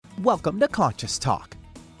Welcome to Conscious Talk,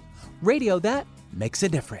 radio that makes a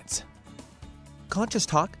difference. Conscious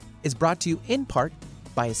Talk is brought to you in part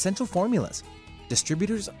by Essential Formulas,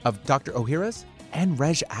 distributors of Dr. Ohhira's and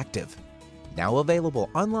Reg Active, now available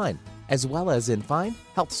online as well as in fine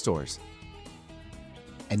health stores.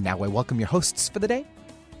 And now I welcome your hosts for the day,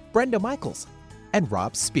 Brenda Michaels and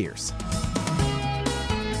Rob Spears.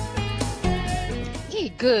 Hey,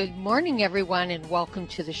 good morning, everyone, and welcome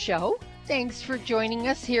to the show. Thanks for joining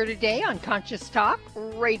us here today on Conscious Talk,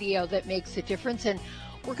 radio that makes a difference. And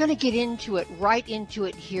we're going to get right into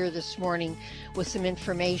it here this morning with some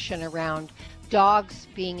information around dogs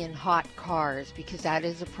being in hot cars, because that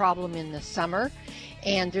is a problem in the summer.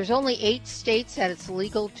 And there's only 8 states that it's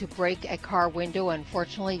legal to break a car window.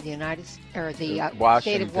 Unfortunately, the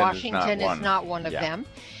state of Washington is not one of them.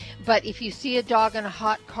 But if you see a dog in a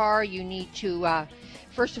hot car, you need to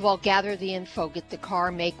first of all, gather the info, get the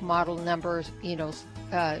car, make, model, numbers,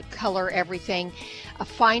 color, everything.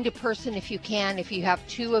 Find a person if you can. If you have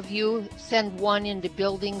 2 of you, send one into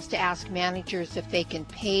buildings to ask managers if they can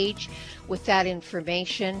page with that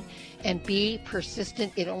information, and be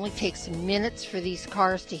persistent. It only takes minutes for these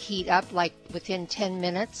cars to heat up, like within 10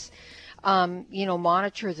 minutes.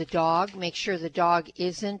 Monitor the dog, make sure the dog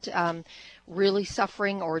isn't really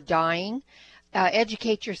suffering or dying.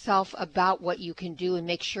 Educate yourself about what you can do and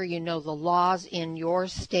make sure you know the laws in your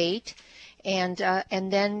state, and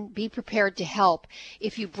then be prepared to help.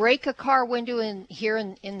 If you break a car window here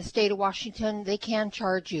in the state of Washington, they can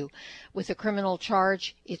charge you with a criminal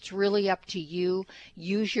charge. It's really up to you.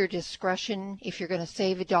 Use your discretion. If you're going to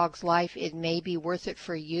save a dog's life, it may be worth it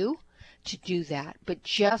for you to do that. But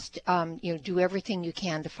just do everything you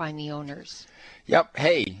can to find the owners. Yep.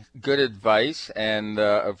 Hey, good advice. And,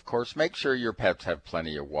 of course, make sure your pets have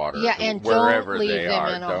plenty of water. Yeah, and wherever don't leave they them are.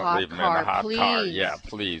 in a Don't hot leave them car, in a hot please. car. Yeah,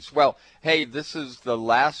 please. Well, hey, this is the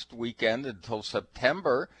last weekend until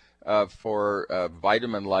September for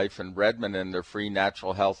Vitamin Life in Redmond and their free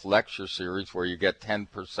natural health lecture series, where you get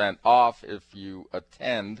 10% off if you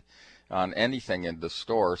attend on anything in the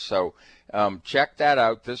store. So check that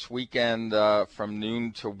out this weekend from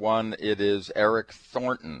noon to 1. It is Eric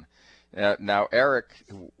Thornton. Now, Eric,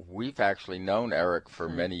 we've actually known Eric for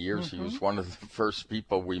many years. Mm-hmm. He was one of the first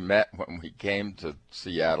people we met when we came to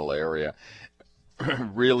Seattle area.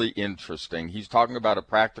 Really interesting. He's talking about a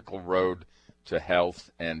practical road to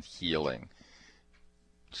health and healing.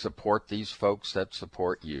 Support these folks that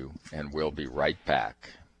support you, and we'll be right back.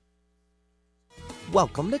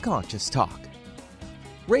 Welcome to Conscious Talk,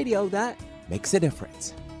 radio that makes a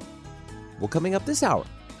difference. Well, coming up this hour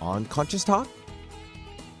on Conscious Talk,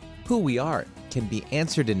 who we are can be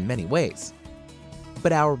answered in many ways,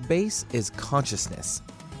 but our base is consciousness.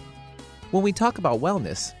 When we talk about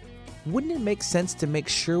wellness, wouldn't it make sense to make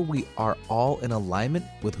sure we are all in alignment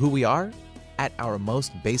with who we are at our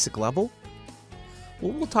most basic level?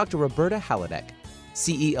 Well, we'll talk to Roberta Hladek,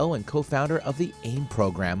 CEO and co-founder of the AIM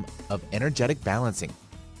program of energetic balancing.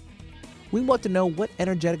 We want to know what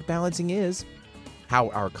energetic balancing is, how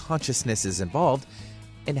our consciousness is involved,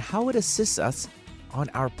 and how it assists us on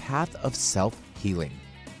our path of self-healing.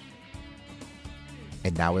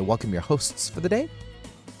 And now I welcome your hosts for the day,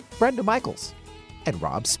 Brenda Michaels and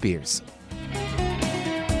Rob Spears.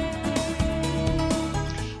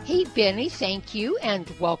 Hey, Benny, thank you, and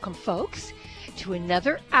welcome, folks, to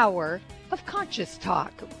another hour of Conscious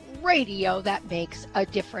Talk, radio that makes a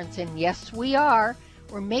difference. And yes, we are.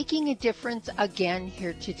 We're making a difference again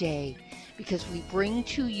here today, because we bring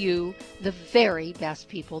to you the very best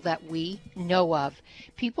people that we know of,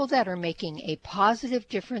 people that are making a positive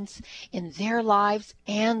difference in their lives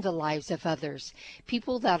and the lives of others,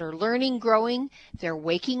 people that are learning, growing, they're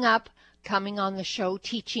waking up, coming on the show,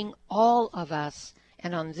 teaching all of us.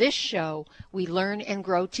 And on this show, we learn and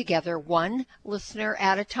grow together, one listener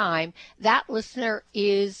at a time. That listener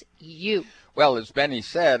is you. Well, as Benny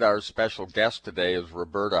said, our special guest today is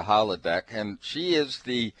Roberta Hladek, and she is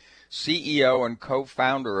the CEO and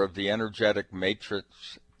co-founder of the Energetic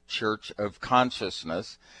Matrix Church of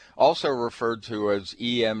Consciousness, also referred to as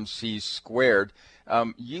EMC Squared.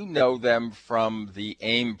 You know them from the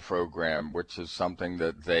AIM program, which is something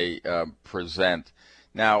that they present.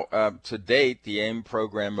 Now, to date, the AIM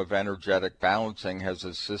program of energetic balancing has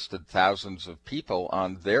assisted thousands of people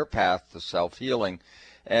on their path to self-healing.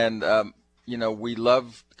 And, we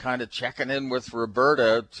love kind of checking in with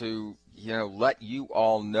Roberta to let you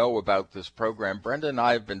all know about this program. Brenda and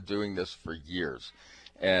I have been doing this for years,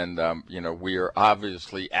 and, we are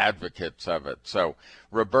obviously advocates of it. So,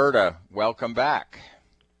 Roberta, welcome back.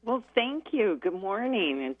 Well, thank you. Good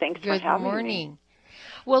morning, and thanks for having me. Good morning.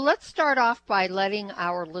 Well, let's start off by letting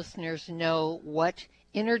our listeners know what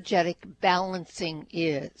energetic balancing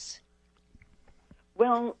is?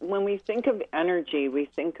 Well, when we think of energy, we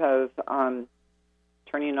think of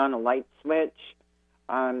turning on a light switch.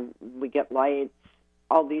 We get lights,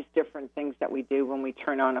 all these different things that we do when we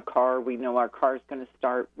turn on a car. We know our car is going to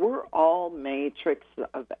start. We're all matrix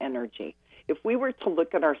of energy. If we were to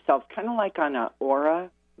look at ourselves kind of like on an aura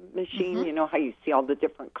machine, you know how you see all the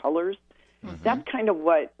different colors? That's kind of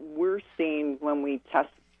what we're seeing when we test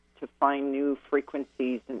to find new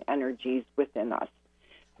frequencies and energies within us.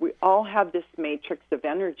 We all have this matrix of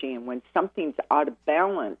energy, and when something's out of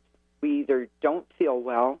balance, we either don't feel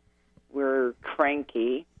well, we're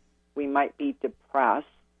cranky, we might be depressed,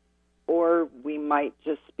 or we might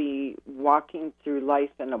just be walking through life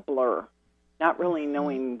in a blur, not really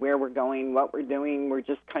knowing where we're going, what we're doing. We're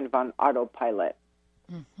just kind of on autopilot.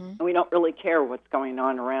 And we don't really care what's going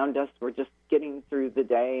on around us. We're just getting through the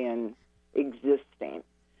day and existing.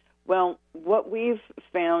 Well, what we've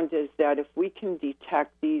found is that if we can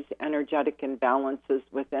detect these energetic imbalances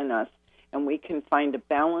within us, and we can find a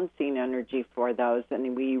balancing energy for those,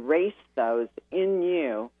 and we erase those in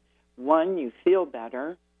you, 1, you feel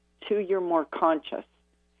better, 2, you're more conscious,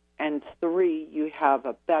 and 3, you have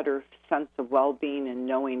a better sense of well-being and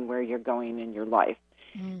knowing where you're going in your life.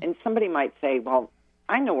 And somebody might say, well,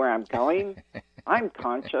 I know where I'm going. I'm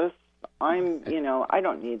conscious. I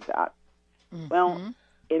don't need that. Well,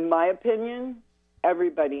 in my opinion,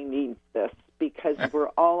 everybody needs this because we're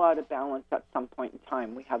all out of balance at some point in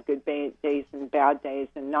time. We have good days and bad days,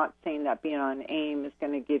 and not saying that being on AIM is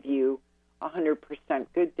going to give you 100%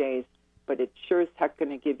 good days, but it sure as heck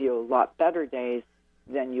going to give you a lot better days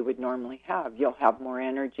than you would normally have. You'll have more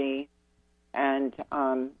energy and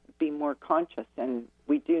be more conscious, and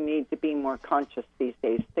we do need to be more conscious these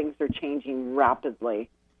days. Things are changing rapidly,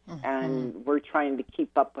 and we're trying to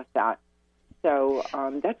keep up with that. So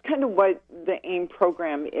that's kind of what the AIM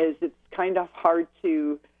program is. It's kind of hard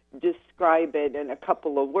to describe it in a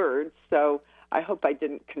couple of words, so I hope I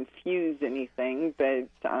didn't confuse anything, but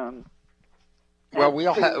well,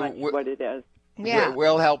 we'll pretty much what it is. Yeah.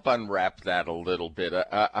 We'll help unwrap that a little bit.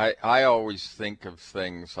 I always think of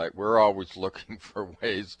things like we're always looking for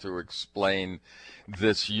ways to explain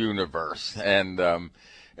this universe. And,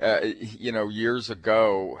 years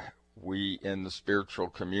ago, we in the spiritual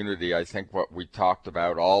community, I think what we talked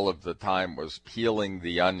about all of the time was peeling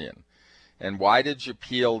the onion. And why did you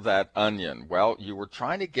peel that onion? Well, you were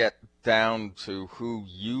trying to get down to who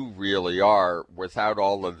you really are without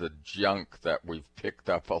all of the junk that we've picked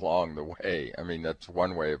up along the way. I mean, that's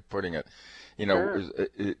one way of putting it.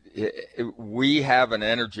 We have an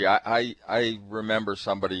energy. I remember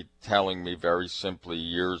somebody telling me very simply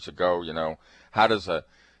years ago, how does a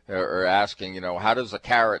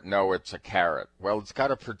carrot know it's a carrot? Well, it's got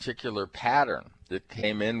a particular pattern. It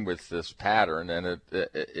came in with this pattern, and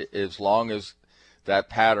it as long as that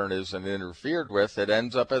pattern isn't interfered with, it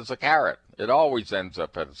ends up as a carrot. It always ends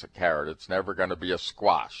up as a carrot. It's never going to be a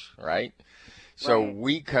squash, right? So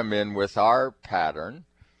we come in with our pattern,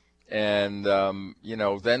 and,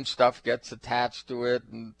 then stuff gets attached to it,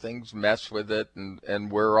 and things mess with it,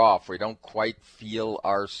 and we're off. We don't quite feel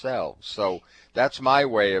ourselves. So that's my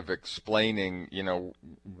way of explaining,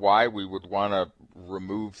 why we would want to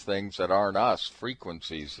remove things that aren't us,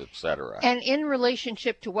 frequencies, etc. And in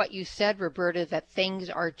relationship to what you said, Roberta, that things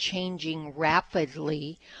are changing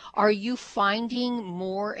rapidly, are you finding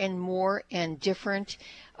more and more and different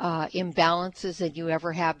imbalances than you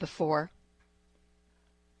ever have before?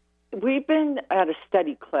 We've been at a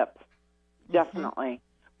steady clip, definitely.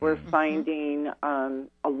 We're finding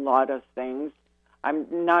a lot of things.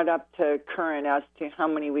 I'm not up to current as to how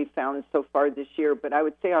many we found so far this year, but I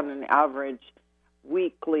would say on an average,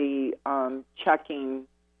 weekly checking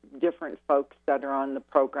different folks that are on the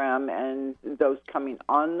program and those coming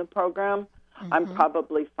on the program, I'm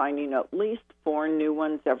probably finding at least 4 new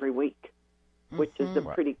ones every week, which is a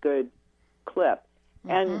pretty good clip.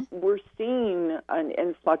 And we're seeing an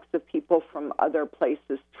influx of people from other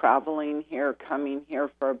places traveling here, coming here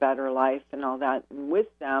for a better life and all that. And with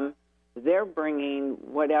them, they're bringing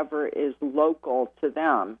whatever is local to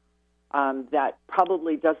them that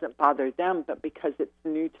probably doesn't bother them, but because it's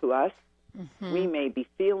new to us, we may be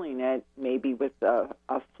feeling it, maybe with a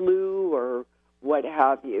flu or what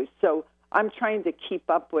have you. So I'm trying to keep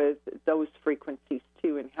up with those frequencies,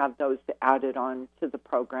 too, and have those added on to the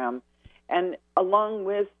program. And along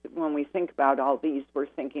with, when we think about all these, we're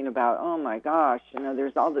thinking about, oh, my gosh,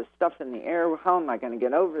 there's all this stuff in the air. How am I going to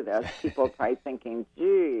get over this? People are probably thinking,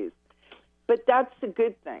 geez. But that's a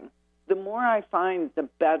good thing. The more I find, the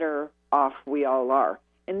better off we all are.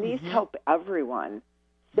 And these help everyone.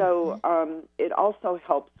 So it also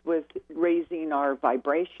helps with raising our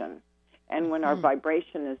vibration. And when our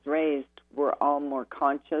vibration is raised, we're all more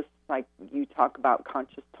conscious. Like you talk about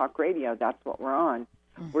Conscious Talk Radio, that's what we're on.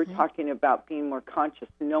 We're talking about being more conscious,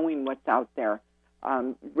 knowing what's out there,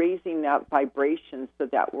 raising that vibration so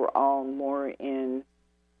that we're all more in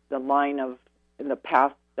the line of, in the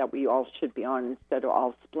path that we all should be on, instead of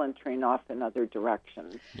all splintering off in other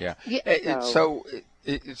directions. Yeah. So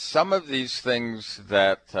some of these things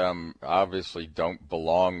that obviously don't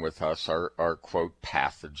belong with us are quote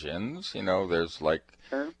pathogens. You know, there's like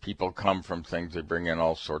people come from things, they bring in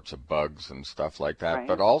all sorts of bugs and stuff like that. Right.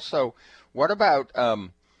 But also, what about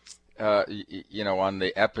you know, on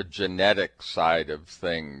the epigenetic side of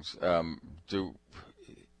things,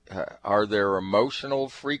 are there emotional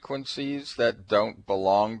frequencies that don't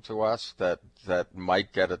belong to us that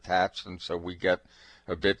might get attached, and so we get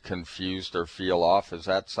a bit confused or feel off? Is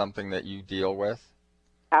that something that you deal with?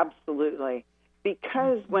 Absolutely.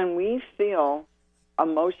 Because when we feel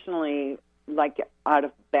emotionally like out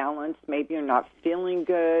of balance, maybe you're not feeling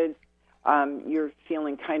good, you're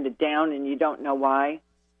feeling kind of down and you don't know why.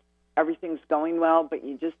 Everything's going well, but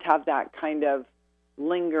you just have that kind of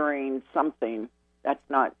lingering something that's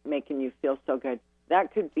not making you feel so good.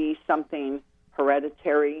 That could be something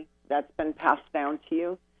hereditary that's been passed down to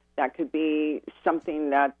you. That could be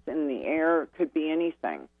something that's in the air. It could be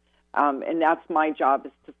anything. And that's my job,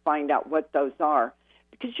 is to find out what those are.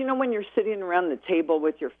 Because, you know, when you're sitting around the table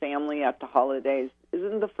with your family at the holidays,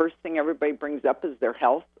 isn't the first thing everybody brings up is their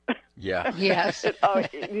health? Yeah. Yes.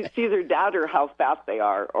 It's either that or how fat they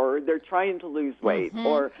are, or they're trying to lose weight,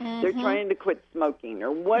 or they're trying to quit smoking,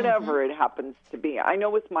 or whatever it happens to be. I know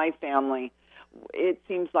with my family, it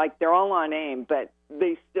seems like they're all on AIM, but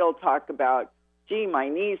they still talk about, gee, my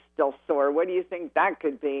knee's still sore. What do you think that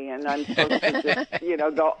could be? And I'm supposed to just, you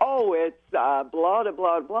know, go, oh, it's blah, blah,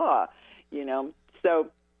 blah, blah, you know.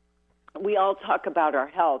 So we all talk about our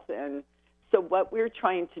health. And so what we're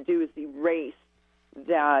trying to do is erase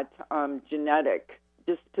that genetic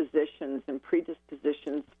dispositions and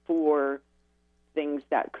predispositions for things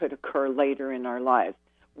that could occur later in our lives.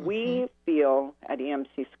 We feel at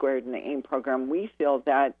EMC Squared in the AIM program, we feel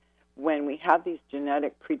that when we have these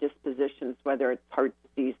genetic predispositions, whether it's heart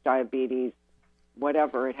disease, diabetes,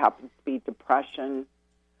 whatever it happens to be, depression,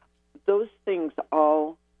 those things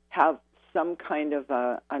all have some kind of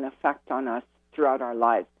an effect on us throughout our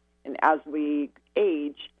lives. And as we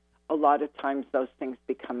age, a lot of times those things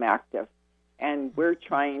become active. And we're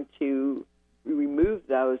trying to remove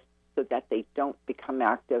those so that they don't become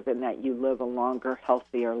active and that you live a longer,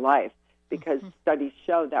 healthier life. Because studies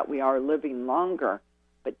show that we are living longer,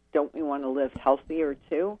 but don't we want to live healthier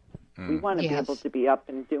too? We want to be able to be up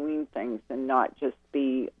and doing things and not just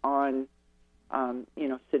be on, you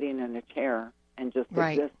know, sitting in a chair and just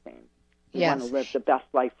existing. We want to live the best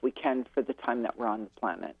life we can for the time that we're on the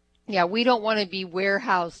planet. Yeah, we don't want to be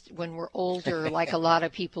warehoused when we're older, like a lot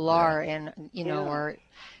of people are, and, you know, are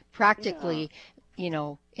practically, you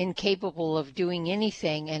know, incapable of doing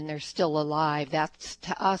anything, and they're still alive. That's,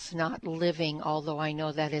 to us, not living, although I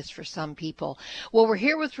know that is for some people. Well, we're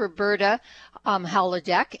here with Roberta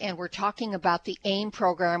Hladek, and we're talking about the AIM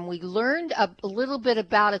program. We learned a little bit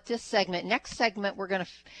about it this segment. Next segment, we're going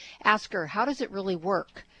to ask her, how does it really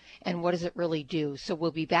work, and what does it really do? So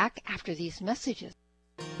we'll be back after these messages.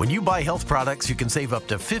 When you buy health products, you can save up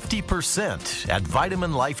to 50% at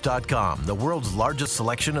VitaminLife.com, the world's largest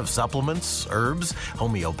selection of supplements, herbs,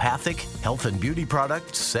 homeopathic, health and beauty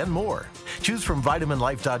products, and more. Choose from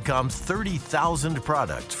VitaminLife.com's 30,000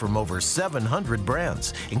 products from over 700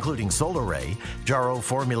 brands, including Solaray, Jarrow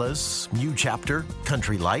Formulas, New Chapter,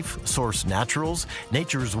 Country Life, Source Naturals,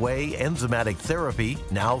 Nature's Way, Enzymatic Therapy,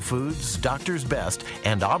 Now Foods, Doctor's Best,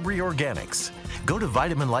 and Aubrey Organics. Go to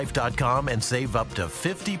VitaminLife.com and save up to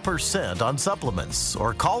 50% on supplements,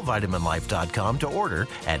 or call VitaminLife.com to order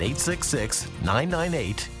at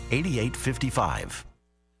 866-998-8855.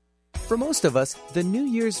 For most of us, the New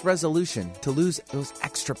Year's resolution to lose those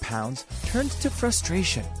extra pounds turns to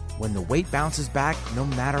frustration when the weight bounces back no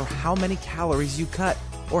matter how many calories you cut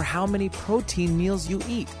or how many protein meals you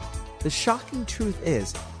eat. The shocking truth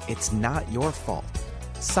is, it's not your fault.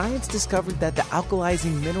 Science discovered that the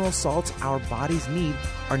alkalizing mineral salts our bodies need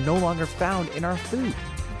are no longer found in our food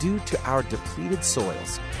due to our depleted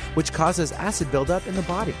soils, which causes acid buildup in the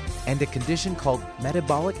body and a condition called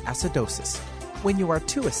metabolic acidosis. When you are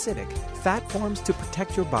too acidic, fat forms to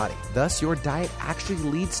protect your body. Thus, your diet actually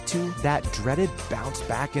leads to that dreaded bounce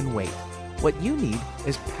back in weight. What you need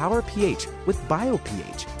is Power pH with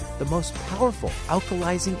BioPH, the most powerful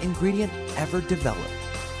alkalizing ingredient ever developed.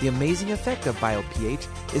 The amazing effect of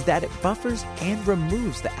BioPH is that it buffers and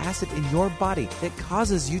removes the acid in your body that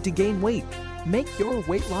causes you to gain weight. Make your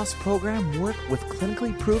weight loss program work with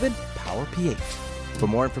clinically proven Power pH. For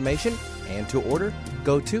more information and to order,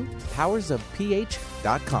 go to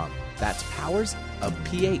powersofph.com. That's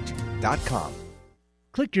powersofph.com.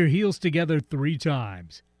 Click your heels together 3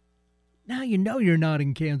 times. Now you know you're not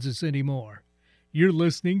in Kansas anymore. You're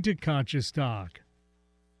listening to Conscious Talk.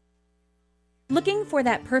 Looking for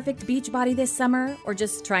that perfect beach body this summer or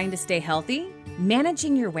just trying to stay healthy?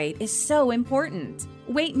 Managing your weight is so important.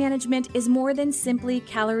 Weight management is more than simply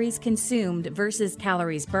calories consumed versus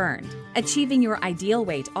calories burned. Achieving your ideal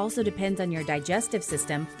weight also depends on your digestive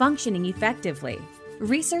system functioning effectively.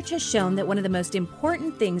 Research has shown that one of the most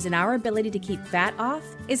important things in our ability to keep fat off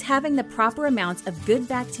is having the proper amounts of good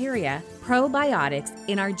bacteria, probiotics,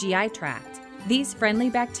 in our GI tract. These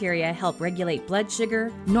friendly bacteria help regulate blood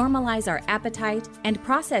sugar, normalize our appetite, and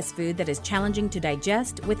process food that is challenging to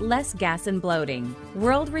digest with less gas and bloating.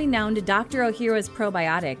 World-renowned Dr. Ohhira's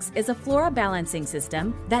Probiotics is a flora balancing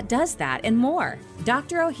system that does that and more.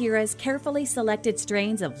 Dr. Ohhira's carefully selected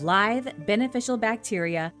strains of live, beneficial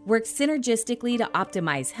bacteria work synergistically to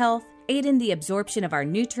optimize health, aid in the absorption of our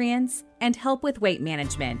nutrients, and help with weight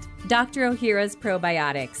management. Dr. Ohhira's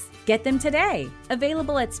Probiotics. Get them today.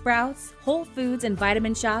 Available at Sprouts, Whole Foods and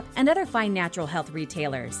Vitamin Shop, and other fine natural health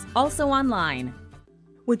retailers. Also online.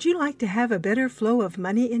 Would you like to have a better flow of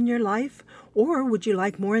money in your life? Or would you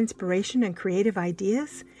like more inspiration and creative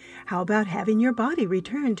ideas? How about having your body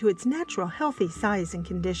return to its natural healthy size and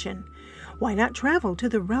condition? Why not travel to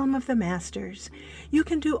the realm of the masters? You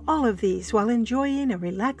can do all of these while enjoying a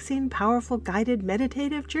relaxing, powerful, guided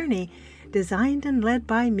meditative journey designed and led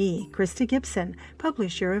by me, Krista Gibson,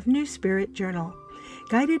 publisher of New Spirit Journal.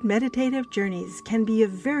 Guided meditative journeys can be a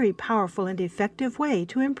very powerful and effective way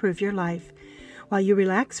to improve your life. While you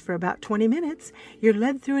relax for about 20 minutes, you're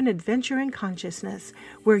led through an adventure in consciousness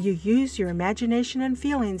where you use your imagination and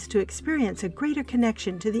feelings to experience a greater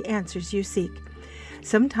connection to the answers you seek.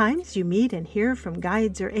 Sometimes you meet and hear from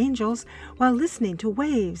guides or angels while listening to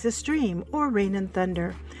waves, a stream, or rain and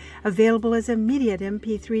thunder. Available as immediate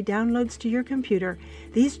MP3 downloads to your computer,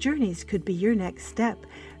 these journeys could be your next step.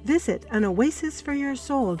 Visit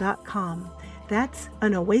anoasisforyoursoul.com. That's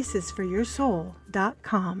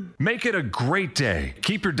anoasisforyoursoul.com. Make it a great day.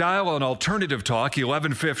 Keep your dial on Alternative Talk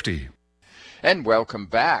 1150. And welcome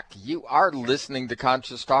back. You are listening to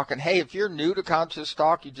Conscious Talk. And hey, if you're new to Conscious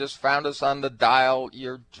Talk, you just found us on the dial,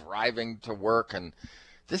 you're driving to work, and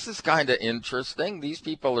this is kind of interesting. These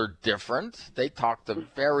people are different. They talk to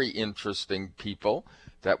very interesting people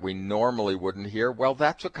that we normally wouldn't hear. Well,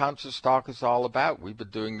 that's what Conscious Talk is all about. We've been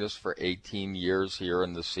doing this for 18 years here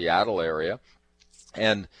in the Seattle area.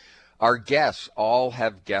 And our guests all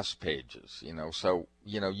have guest pages, so,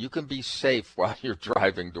 you can be safe while you're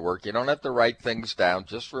driving to work. You don't have to write things down.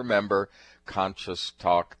 Just remember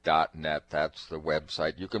conscioustalk.net. That's the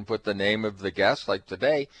website. You can put the name of the guest. Like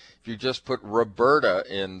today, if you just put Roberta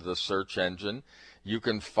in the search engine, you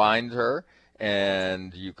can find her,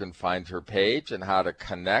 and you can find her page and how to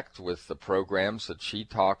connect with the programs that she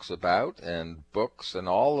talks about and books and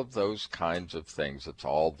all of those kinds of things. It's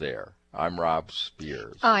all there. I'm Rob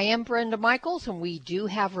Spears. I am Brenda Michaels, and we do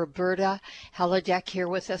have Roberta Hladek here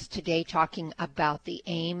with us today talking about the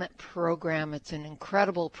AIM program. It's an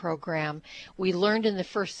incredible program. We learned in the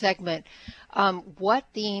first segment what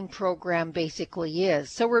the AIM program basically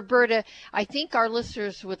is. So, Roberta, I think our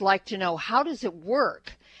listeners would like to know, how does it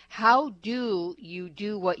work? How do you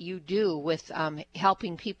do what you do with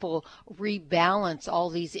helping people rebalance all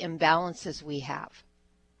these imbalances we have?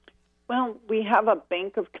 Well, we have a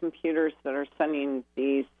bank of computers that are sending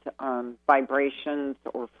these vibrations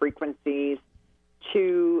or frequencies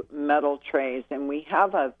to metal trays, and we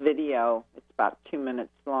have a video, it's about 2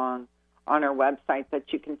 minutes long, on our website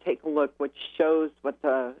that you can take a look, which shows what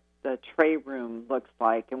the tray room looks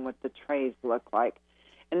like and what the trays look like.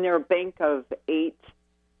 And they're a bank of 8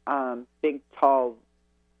 big, tall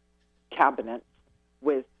cabinets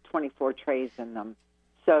with 24 trays in them.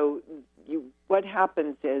 So what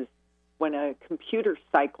happens is, when a computer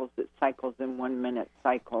cycles, it cycles in 1 minute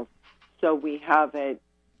cycles. So we have it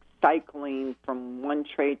cycling from one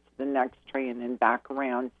tray to the next tray and then back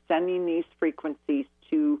around, sending these frequencies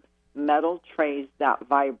to metal trays that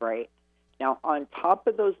vibrate. Now, on top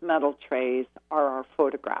of those metal trays are our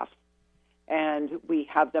photographs, and we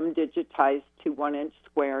have them digitized to 1-inch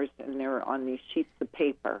squares, and they're on these sheets of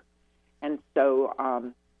paper. And so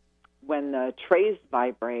when the trays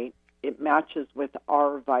vibrate, it matches with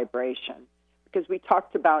our vibration. Because we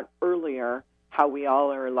talked about earlier how we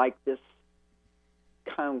all are like this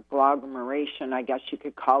conglomeration, I guess you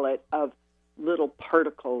could call it, of little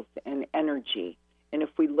particles and energy. And if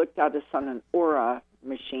we looked at us on an aura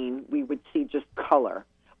machine, we would see just color.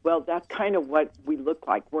 Well, that's kind of what we look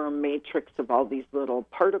like. We're a matrix of all these little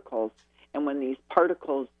particles. And when these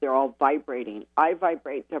particles, they're all vibrating. I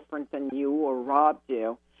vibrate different than you or Rob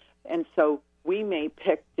do. And so we may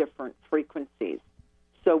pick different frequencies.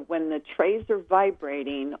 So when the trays are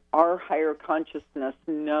vibrating, our higher consciousness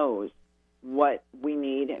knows what we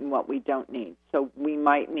need and what we don't need. So we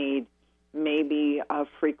might need maybe a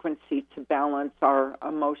frequency to balance our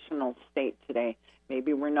emotional state today.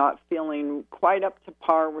 Maybe we're not feeling quite up to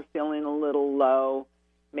par. We're feeling a little low.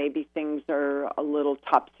 Maybe things are a little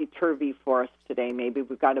topsy-turvy for us today. Maybe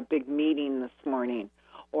we've got a big meeting this morning.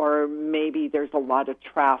 Or maybe there's a lot of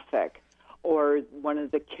traffic. Or one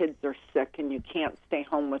of the kids are sick and you can't stay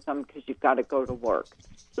home with them because you've got to go to work.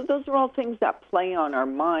 So those are all things that play on our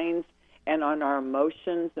minds and on our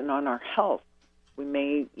emotions and on our health. We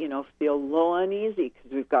may, feel a little uneasy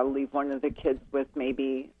because we've got to leave one of the kids with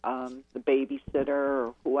maybe the babysitter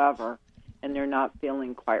or whoever, and they're not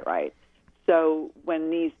feeling quite right. So when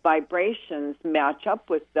these vibrations match up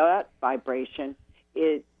with that vibration,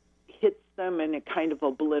 it hits them and it kind of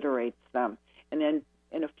obliterates them. And then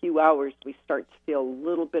in a few hours, we start to feel a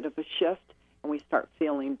little bit of a shift, and we start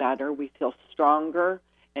feeling better. We feel stronger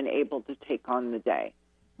and able to take on the day.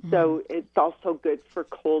 So it's also good for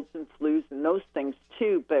colds and flus and those things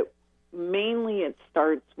too, but mainly it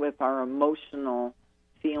starts with our emotional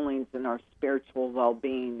feelings and our spiritual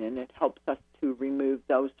well-being, and it helps us to remove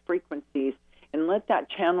those frequencies and let that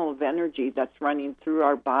channel of energy that's running through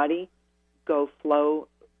our body flow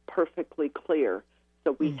perfectly clear.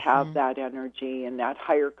 So we have that energy and that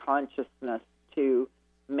higher consciousness to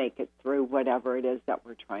make it through whatever it is that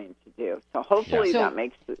we're trying to do. So hopefully that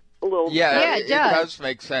makes it a little better. Yeah, it does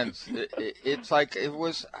make sense. It's like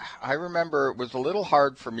I remember it was a little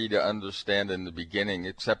hard for me to understand in the beginning,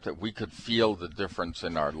 except that we could feel the difference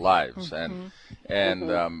in our lives.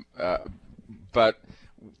 But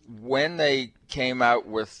when they came out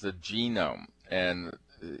with the genome and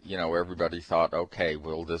everybody thought, okay,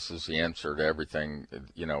 well, this is the answer to everything.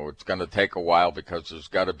 It's going to take a while because there's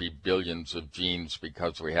got to be billions of genes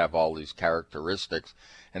because we have all these characteristics.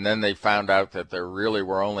 And then they found out that there really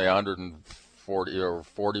were only 140 or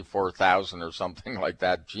 44,000 or something like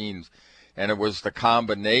that genes. And it was the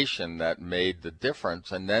combination that made the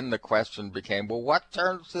difference. And then the question became, well, what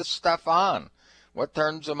turns this stuff on? What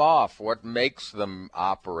turns them off? What makes them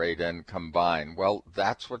operate and combine? Well,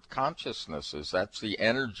 that's what consciousness is. That's the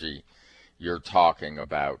energy you're talking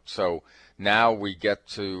about. So now we get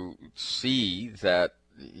to see that,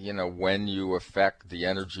 when you affect the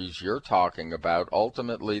energies you're talking about,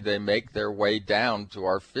 ultimately they make their way down to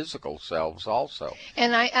our physical selves also.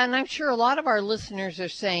 And I'm sure a lot of our listeners are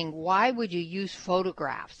saying, why would you use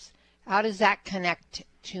photographs? How does that connect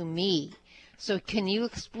to me? So can you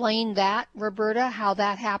explain that, Roberta, how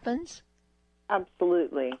that happens?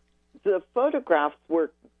 Absolutely. The photographs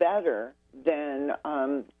work better than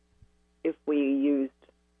if we used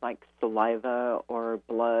like saliva or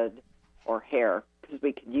blood or hair, because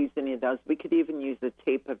we could use any of those. We could even use a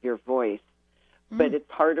tape of your voice, but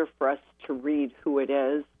it's harder for us to read who it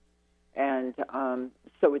is, and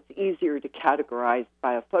so it's easier to categorize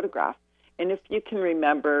by a photograph. And if you can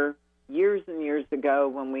remember, years and years ago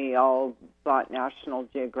when we all bought National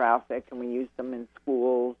Geographic and we used them in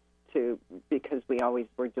schools because we always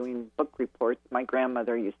were doing book reports. My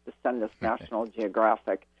grandmother used to send us National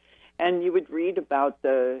Geographic. And you would read about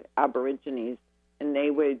the Aborigines, and they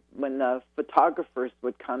would, when the photographers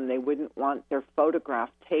would come, they wouldn't want their photograph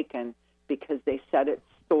taken because they said it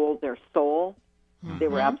stole their soul. They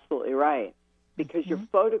were absolutely right, because your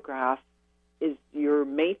photograph is your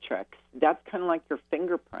matrix. That's kind of like your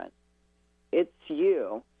fingerprint. It's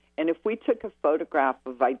you. And if we took a photograph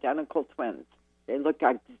of identical twins, they look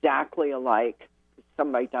exactly alike.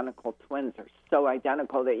 Some identical twins are so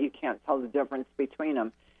identical that you can't tell the difference between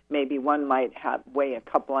them. Maybe one might weigh a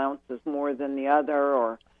couple ounces more than the other,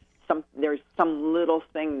 or there's some little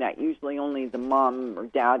thing that usually only the mom or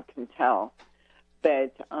dad can tell.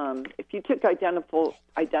 But if you took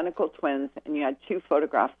identical twins and you had two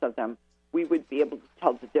photographs of them, we would be able to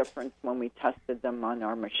tell the difference when we tested them on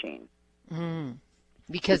our machine.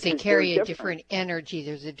 Because they carry a different energy.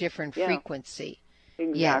 There's a different frequency.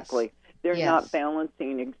 Exactly. Yes. They're not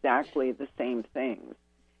balancing exactly the same things.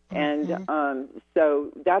 And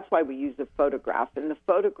so that's why we use a photograph. And the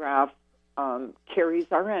photograph carries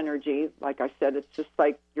our energy. Like I said, it's just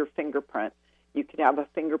like your fingerprint. You could have a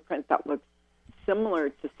fingerprint that looks similar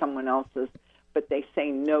to someone else's, but they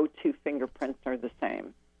say no two fingerprints are the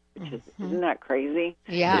same. Isn't that crazy?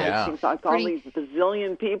 Yeah. It seems like all these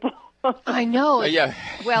bazillion people. I know. Yeah.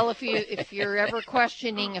 Well, if you're ever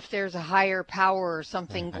questioning if there's a higher power or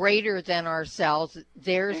something greater than ourselves,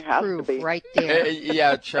 there's proof right there.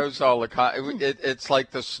 It shows all the. It's like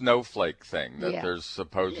the snowflake thing that there's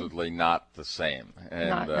supposedly not the same,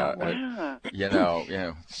 and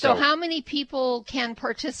So, how many people can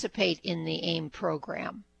participate in the AIM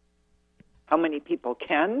program? How many people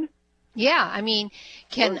can? Yeah, I mean,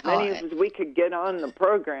 as many as we could get on the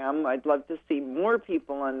program. I'd love to see more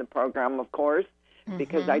people on the program, of course,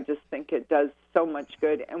 because I just think it does so much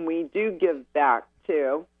good. And we do give back,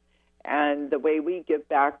 too. And the way we give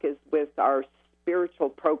back is with our spiritual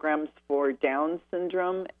programs for Down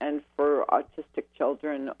syndrome and for autistic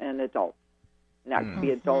children and adults. And that could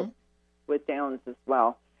be adults with Downs as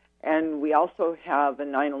well. And we also have a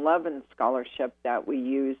 9/11 scholarship that we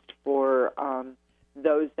used for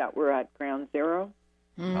those that were at Ground Zero.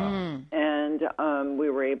 And we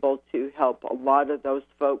were able to help a lot of those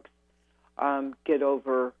folks get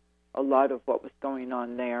over a lot of what was going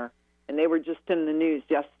on there. And they were just in the news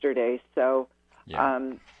yesterday, so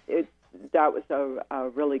that was a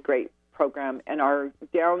really great program. And our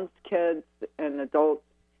Downs kids and adults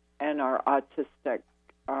and our autistic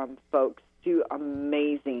folks do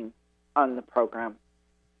amazing on the program.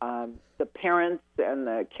 The parents and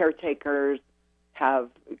the caretakers have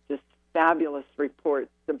just fabulous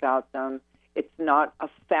reports about them. It's not a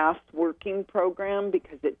fast-working program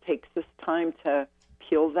because it takes us time to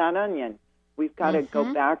peel that onion. We've got to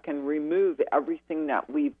go back and remove everything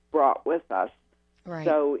that we've brought with us. Right.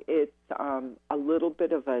 So it's a little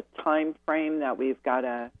bit of a time frame that we've got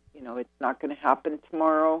to, it's not going to happen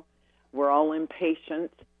tomorrow. We're all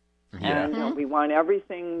impatient. And we want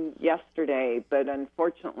everything yesterday, but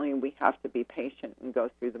unfortunately we have to be patient and go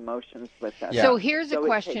through the motions with it. So here's a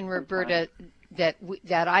question, Roberta,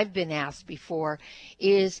 that I've been asked before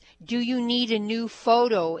is, do you need a new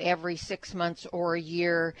photo every 6 months or a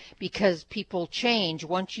year because people change?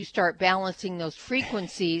 Once you start balancing those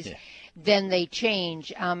frequencies, then they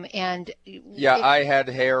change. I had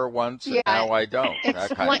hair once and now I don't.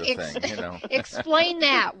 That kind of thing, Explain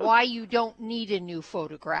that, why you don't need a new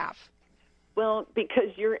photograph. Well,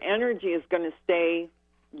 because your energy is going to stay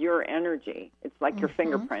your energy. It's like your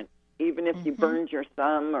fingerprint. Even if you burned your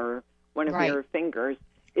thumb or one of your fingers,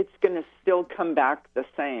 it's going to still come back the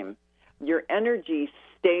same. Your energy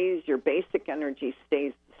stays, your basic energy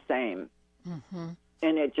stays the same.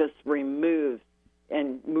 And it just removes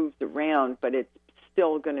and moves around, but it's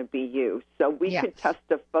still going to be you. So we could test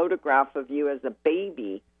a photograph of you as a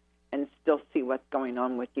baby and still see what's going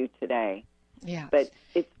on with you today. Yeah. But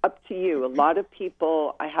it's up to you. A lot of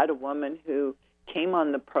people, I had a woman who came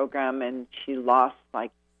on the program and she lost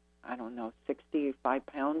 65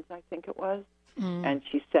 pounds, I think it was. And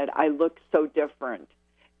she said, I look so different.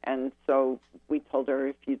 And so we told her,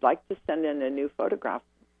 if you'd like to send in a new photograph,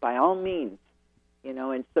 by all means.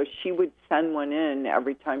 And so she would send one in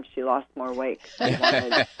every time she lost more weight. She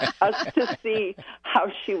wanted us to see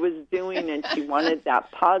how she was doing, and she wanted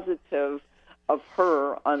that positive of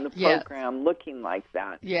her on the program looking like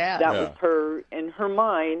that. That was her in her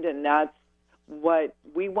mind, and that's what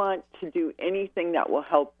we want to do, anything that will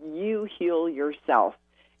help you heal yourself.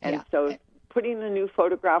 And so putting a new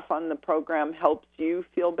photograph on the program helps you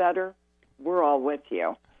feel better. We're all with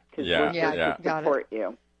you because we're here to support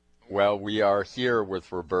you. Well, we are here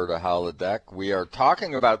with Roberta Hladek. We are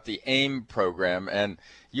talking about the AIM program, and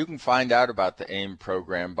you can find out about the AIM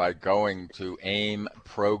program by going to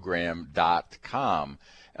aimprogram.com.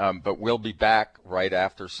 But we'll be back right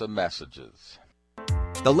after some messages.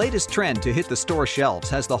 The latest trend to hit the store shelves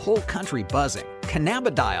has the whole country buzzing.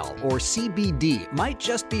 Cannabidiol, or CBD, might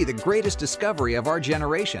just be the greatest discovery of our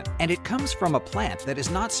generation, and it comes from a plant that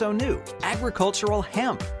is not so new, agricultural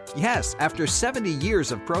hemp. Yes, after 70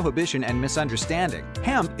 years of prohibition and misunderstanding,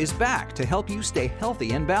 hemp is back to help you stay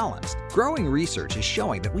healthy and balanced. Growing research is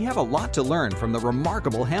showing that we have a lot to learn from the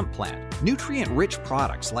remarkable hemp plant. Nutrient-rich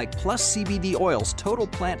products like Plus CBD Oil's Total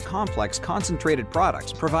Plant Complex concentrated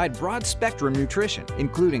products provide broad-spectrum nutrition,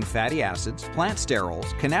 including fatty acids, plant sterols,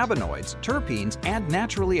 cannabinoids, terpenes, and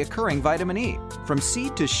naturally occurring vitamin E. From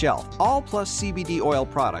seed to shelf, all Plus CBD Oil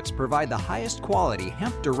products provide the highest quality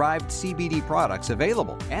hemp-derived CBD products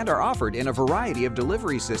available and are offered in a variety of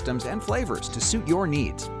delivery systems and flavors to suit your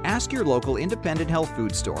needs. Ask your local independent health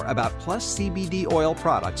food store about Plus CBD Oil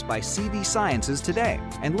products by CV Sciences today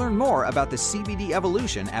and learn more about the CBD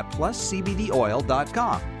evolution at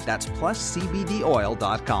pluscbdoil.com. That's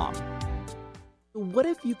pluscbdoil.com. What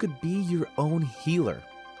if you could be your own healer?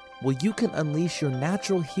 Well, you can unleash your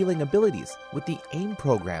natural healing abilities with the AIM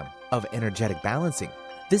program of energetic balancing.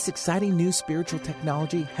 This exciting new spiritual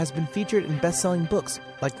technology has been featured in best-selling books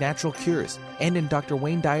like Natural Cures, and in Dr.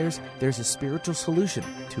 Wayne Dyer's There's a Spiritual Solution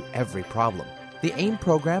to Every Problem. The AIM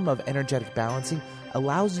program of energetic balancing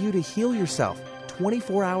allows you to heal yourself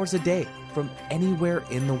 24 hours a day from anywhere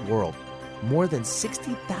in the world. More than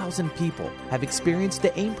 60,000 people have experienced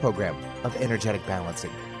the AIM program of energetic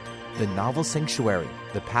balancing. The novel Sanctuary,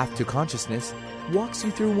 The Path to Consciousness, walks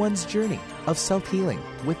you through one's journey of self-healing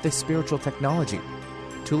with this spiritual technology.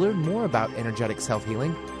 To learn more about energetic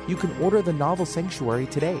self-healing, you can order the novel Sanctuary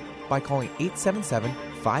today by calling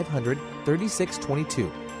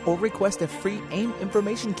 877-500-3622 or request a free AIM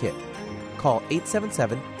information kit. Call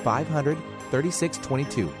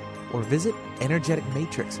 877-500-3622 or visit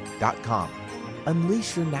energeticmatrix.com.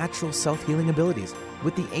 Unleash your natural self-healing abilities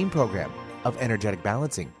with the AIM program of energetic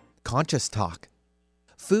balancing. Conscious Talk.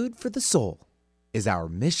 Food for the soul is our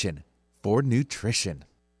mission for nutrition.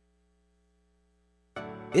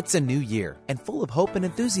 It's a new year and full of hope and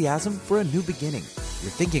enthusiasm for a new beginning.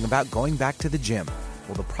 You're thinking about going back to the gym.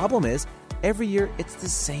 Well, the problem is, every year it's the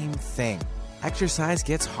same thing. Exercise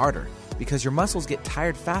gets harder because your muscles get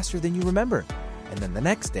tired faster than you remember. And then the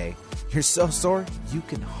next day, you're so sore you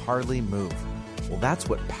can hardly move. Well, that's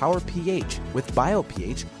what Power pH with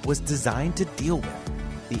BioPH was designed to deal with.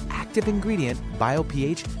 The active ingredient,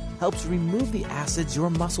 BioPH, helps remove the acids your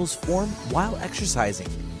muscles form while exercising,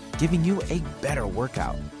 giving you a better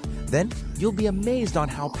workout. Then you'll be amazed on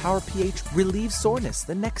how Power pH relieves soreness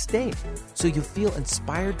the next day, so you feel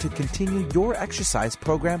inspired to continue your exercise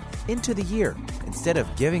program into the year instead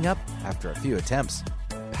of giving up after a few attempts.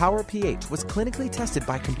 Power pH was clinically tested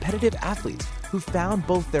by competitive athletes who found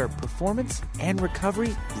both their performance and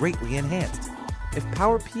recovery greatly enhanced. If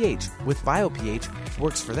Power pH with BioPH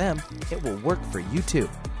works for them, it will work for you too.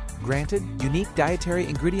 Granted unique dietary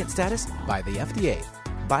ingredient status by the FDA.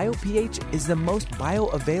 BioPH is the most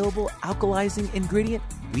bioavailable alkalizing ingredient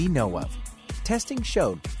we know of. Testing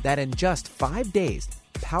showed that in just 5 days,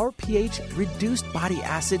 Power pH reduced body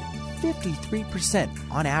acid 53%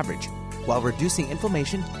 on average, while reducing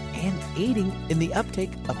inflammation and aiding in the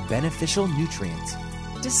uptake of beneficial nutrients.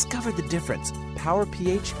 Discover the difference Power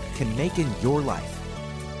pH can make in your life.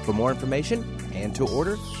 For more information and to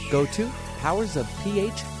order, go to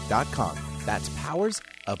powersofph.com. That's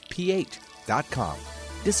powersofph.com.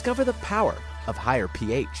 Discover the power of higher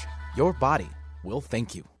pH. Your body will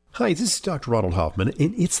thank you. Hi, this is Dr. Ronald Hoffman,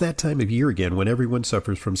 and it's that time of year again when everyone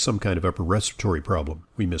suffers from some kind of upper respiratory problem.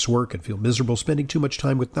 We miss work and feel miserable spending too much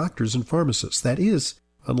time with doctors and pharmacists. That is,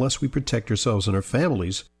 unless we protect ourselves and our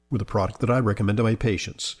families with a product that I recommend to my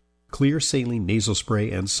patients. Clear Saline Nasal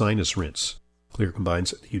Spray and Sinus Rinse. Clear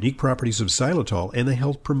combines the unique properties of xylitol and the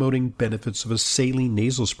health-promoting benefits of a saline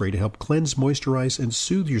nasal spray to help cleanse, moisturize, and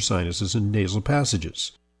soothe your sinuses and nasal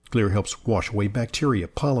passages. Clear helps wash away bacteria,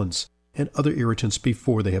 pollens, and other irritants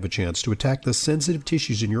before they have a chance to attack the sensitive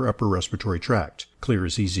tissues in your upper respiratory tract. Clear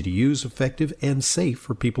is easy to use, effective, and safe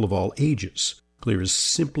for people of all ages. Clear is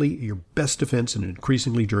simply your best defense in an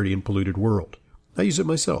increasingly dirty and polluted world. I use it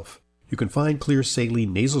myself. You can find Clear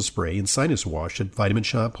Saline Nasal Spray and Sinus Wash at Vitamin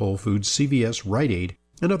Shoppe, Whole Foods, CVS, Rite Aid,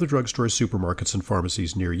 and other drugstores, supermarkets, and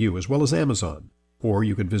pharmacies near you, as well as Amazon. Or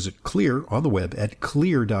you can visit Clear on the web at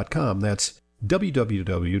clear.com. That's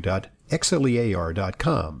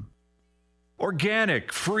www.xlear.com.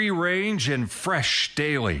 Organic, free range, and fresh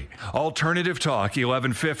daily. Alternative Talk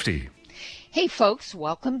 1150. Hey folks,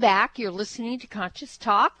 welcome back. You're listening to Conscious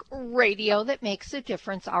Talk, radio that makes a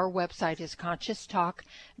difference. Our website is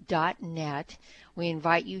conscioustalk.net. We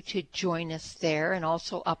invite you to join us there, and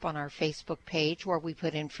also up on our Facebook page where we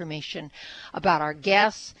put information about our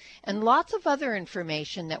guests and lots of other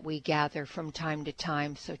information that we gather from time to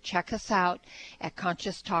time. So check us out at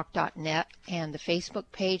conscioustalk.net and the Facebook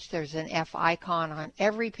page. There's an F icon on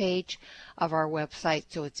every page of our website,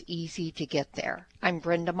 so it's easy to get there. I'm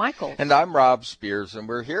Brenda Michaels. And I'm Rob Spears, and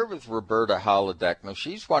we're here with Roberta Hladek. Now,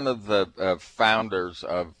 she's one of the founders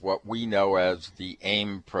of what we know as the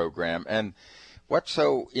AIM program. And what's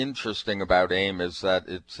so interesting about AIM is that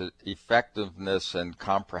its effectiveness and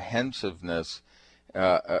comprehensiveness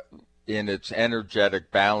in its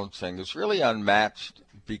energetic balancing is really unmatched,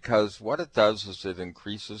 because what it does is it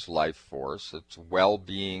increases life force, its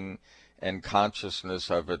well-being, and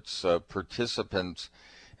consciousness of its participants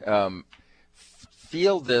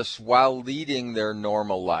feel this while leading their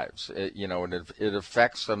normal lives. And it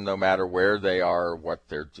affects them no matter where they are or what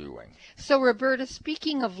they're doing. So, Roberta,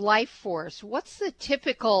 speaking of life force, what's the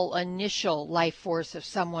typical initial life force of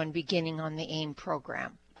someone beginning on the AIM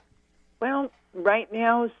program? Well, right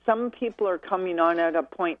now, some people are coming on at a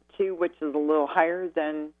 0.2, which is a little higher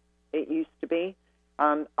than it used to be.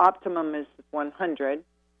 Optimum is 100.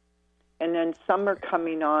 and then some are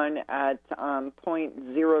coming on at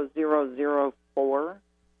 0.0004.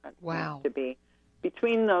 Wow. To be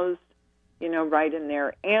between those, right in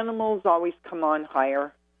there. Animals always come on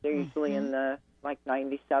higher. They're usually in the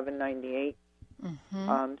 97, 98.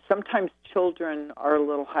 Sometimes children are a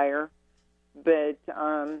little higher, but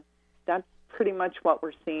that's pretty much what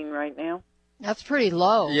we're seeing right now. That's pretty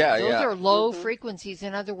low. Yeah, Those are low frequencies.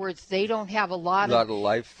 In other words, they don't have a lot of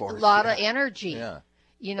life force, a lot of energy. Yeah.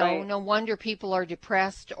 Right. No wonder people are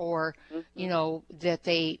depressed, or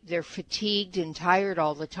that they're fatigued and tired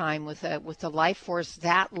all the time with the life force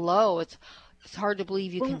that low. It's hard to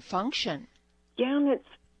believe you can function. Yeah, and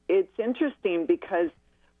it's interesting because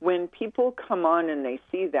when people come on and they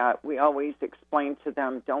see that, we always explain to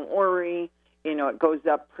them, don't worry, it goes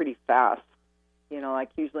up pretty fast.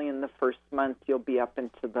 Like usually in the first month, you'll be up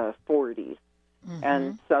into the 40s.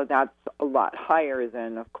 And so that's a lot higher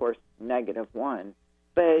than, of course, -1.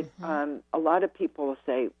 But a lot of people will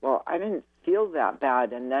say, well, I didn't feel that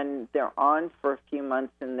bad. And then they're on for a few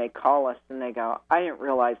months and they call us and they go, I didn't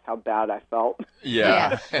realize how bad I felt.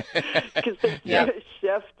 Yeah. Because they see a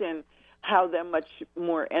shift in how much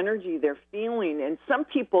more energy they're feeling. And some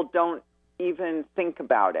people don't even think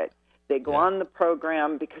about it. They go on the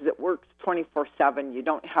program because it works 24/7. You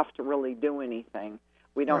don't have to really do anything.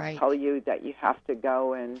 We don't tell you that you have to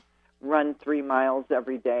go and run 3 miles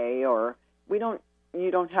every day, or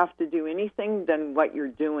you don't have to do anything than what you're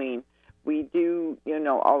doing. We do,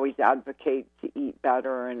 always advocate to eat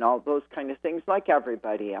better and all those kind of things like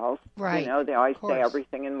everybody else. Right. They always say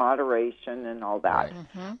everything in moderation and all that.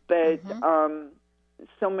 But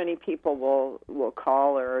so many people will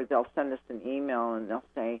call or they'll send us an email and they'll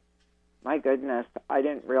say, my goodness, I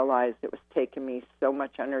didn't realize it was taking me so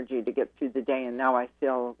much energy to get through the day, and now I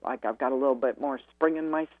feel like I've got a little bit more spring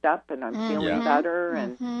in my step, and I'm feeling better,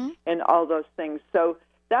 and all those things. So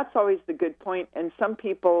that's always the good point. And some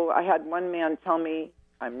people, I had one man tell me,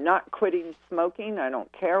 I'm not quitting smoking. I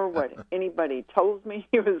don't care what anybody tells me.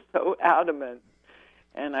 He was so adamant.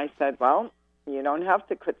 And I said, well, you don't have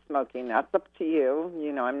to quit smoking. That's up to you.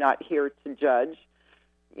 I'm not here to judge,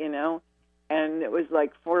 And it was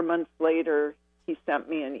like 4 months later, he sent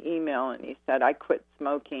me an email and he said, I quit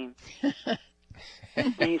smoking.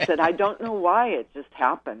 And he said, I don't know why, it just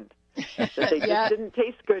happened. That they just didn't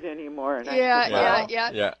taste good anymore. And I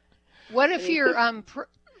said, yeah. What if you're,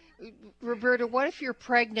 Roberta, what if you're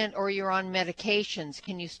pregnant or you're on medications?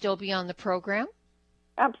 Can you still be on the program?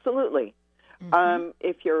 Absolutely.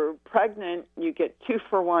 If you're pregnant, you get 2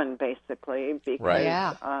 for 1, basically,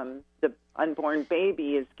 because the unborn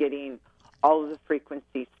baby is getting all of the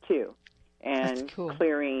frequencies too, and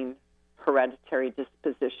clearing hereditary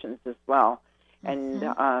dispositions as well. And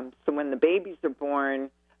so when the babies are born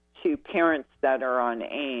to parents that are on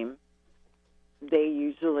AIM, they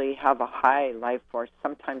usually have a high life force.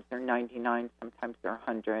 Sometimes they're 99, sometimes they're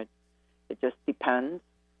 100. It just depends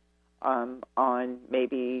on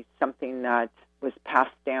maybe something that was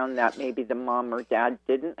passed down that maybe the mom or dad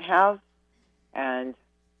didn't have, and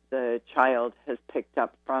the child has picked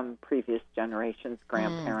up from previous generations,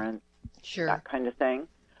 grandparents, that kind of thing.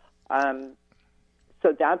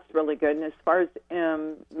 So that's really good. And as far as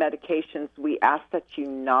medications, we ask that you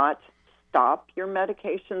not stop your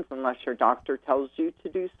medications unless your doctor tells you to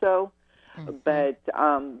do so. But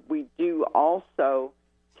we do also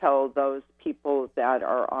tell those people that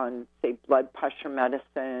are on, say, blood pressure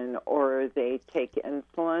medicine or they take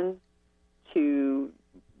insulin to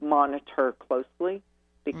monitor closely.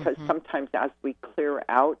 Because sometimes as we clear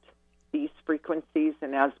out these frequencies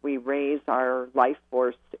and as we raise our life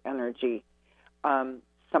force energy,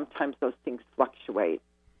 sometimes those things fluctuate.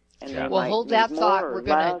 And well, hold that thought. We're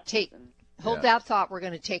going to take that thought. We're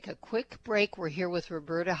going to take a quick break. We're here with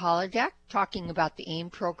Roberta Hladek talking about the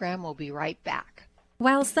AIM program. We'll be right back.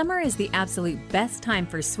 While summer is the absolute best time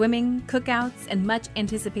for swimming, cookouts, and much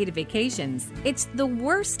anticipated vacations, it's the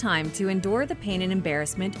worst time to endure the pain and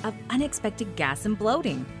embarrassment of unexpected gas and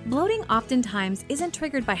bloating. Bloating oftentimes isn't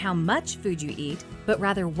triggered by how much food you eat, but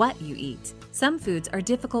rather what you eat. Some foods are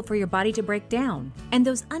difficult for your body to break down, and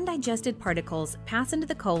those undigested particles pass into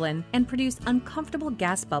the colon and produce uncomfortable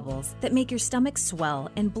gas bubbles that make your stomach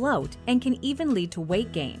swell and bloat and can even lead to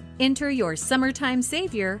weight gain. Enter your summertime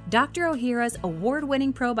savior, Dr. Ohhira's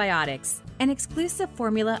award-winning probiotics, an exclusive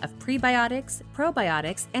formula of prebiotics,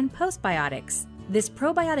 probiotics, and postbiotics. This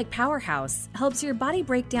probiotic powerhouse helps your body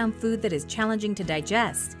break down food that is challenging to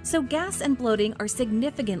digest, so gas and bloating are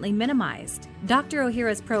significantly minimized. Dr.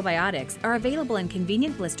 Ohhira's probiotics are available in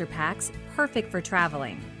convenient blister packs, perfect for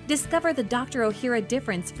traveling. Discover the Dr. Ohhira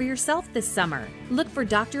difference for yourself this summer. Look for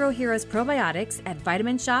Dr. Ohhira's probiotics at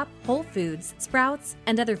Vitamin Shop, Whole Foods, Sprouts,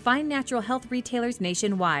 and other fine natural health retailers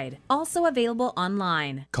nationwide. Also available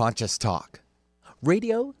online. Conscious Talk,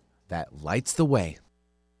 radio that lights the way.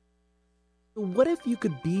 What if you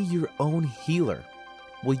could be your own healer?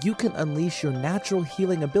 Well, you can unleash your natural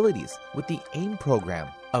healing abilities with the AIM program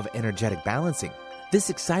of energetic balancing. This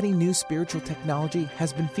exciting new spiritual technology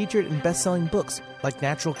has been featured in best-selling books like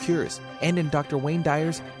Natural Cures, and in Dr. Wayne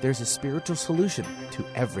Dyer's There's a Spiritual Solution to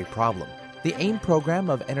Every Problem. The AIM program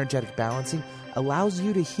of energetic balancing allows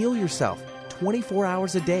you to heal yourself 24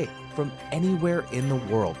 hours a day from anywhere in the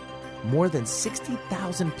world. More than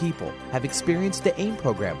 60,000 people have experienced the AIM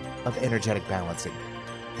program of energetic balancing.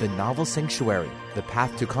 The novel Sanctuary, The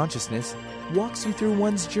Path to Consciousness, walks you through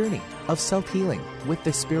one's journey of self-healing with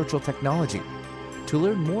this spiritual technology. To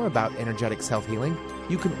learn more about energetic self-healing,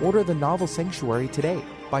 you can order the novel Sanctuary today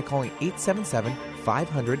by calling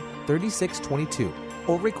 877-500-3622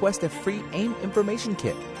 or request a free AIM information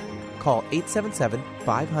kit. Call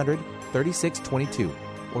 877-500-3622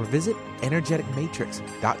 or visit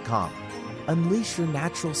energeticmatrix.com. Unleash your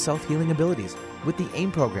natural self-healing abilities with the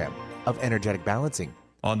AIM program of energetic balancing.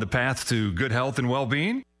 On the path to good health and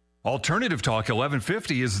well-being, Alternative Talk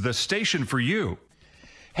 1150 is the station for you.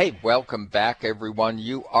 Hey, welcome back, everyone.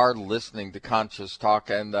 You are listening to Conscious Talk,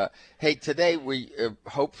 and hey, today we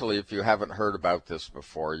hopefully, if you haven't heard about this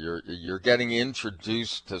before, you're getting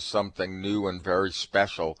introduced to something new and very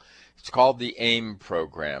special. It's called the AIM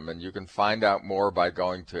program, and you can find out more by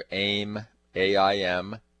going to AIM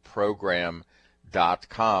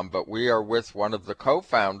program.com. But we are with one of the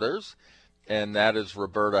co-founders, and that is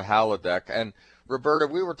Roberta Hladek. And Roberta,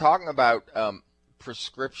 we were talking about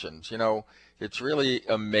prescriptions. You know, it's really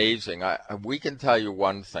amazing. We can tell you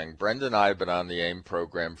one thing. Brenda and I have been on the AIM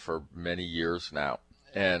program for many years now,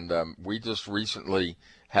 and we just recently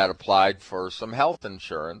had applied for some health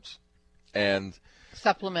insurance, and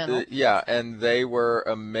supplemental. Yeah, and they were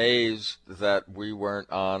amazed that we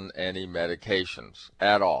weren't on any medications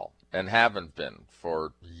at all, and haven't been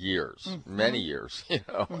for years, many years, you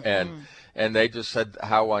know, and they just said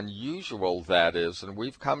how unusual that is, and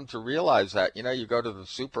we've come to realize that. You know, you go to the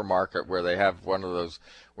supermarket where they have one of those,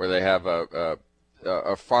 where they have a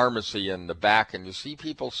pharmacy in the back, and you see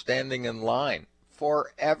people standing in line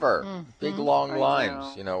forever, big long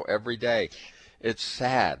lines, you know, every day. It's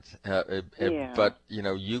sad, but, you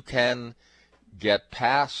know, you can get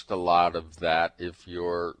past a lot of that if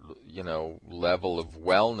your, you know, level of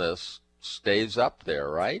wellness stays up there,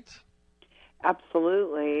 right?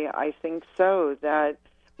 Absolutely. I think so, that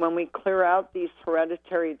when we clear out these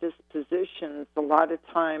hereditary dispositions, a lot of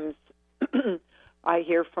times I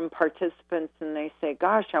hear from participants and they say,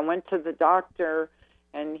 gosh, I went to the doctor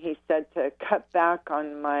and he said to cut back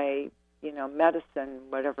on my, you know,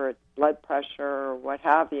 medicine, whatever it's blood pressure or what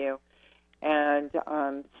have you. And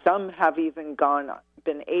some have even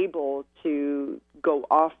been able to go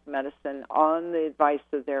off medicine on the advice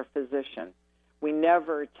of their physician. We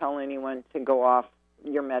never tell anyone to go off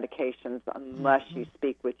your medications unless you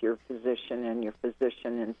speak with your physician and your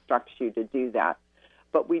physician instructs you to do that.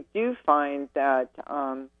 But we do find that,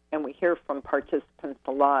 and we hear from participants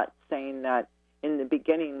a lot saying that in the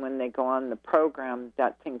beginning when they go on the program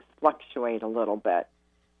that things fluctuate a little bit.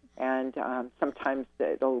 And sometimes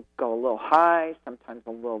it'll go a little high, sometimes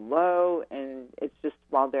a little low, and it's just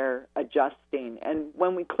while they're adjusting. And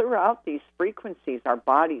when we clear out these frequencies, our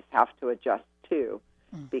bodies have to adjust too,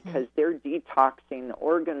 because they're detoxing, the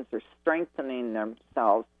organs are strengthening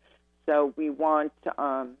themselves. So we want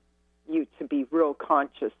you to be real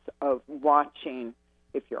conscious of watching.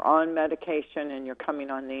 If you're on medication and you're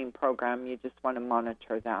coming on the AIM program, you just want to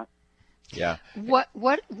monitor that. Yeah. What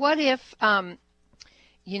if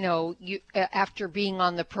you know, you after being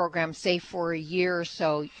on the program, say for a year or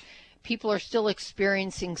so, people are still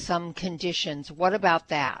experiencing some conditions? What about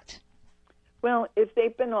that? Well, if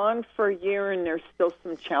they've been on for a year and there's still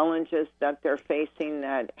some challenges that they're facing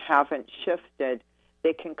that haven't shifted,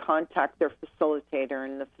 they can contact their facilitator.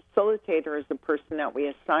 And the facilitator is a person that we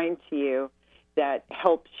assign to you that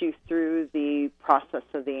helps you through the process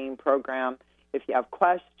of the AIM program. If you have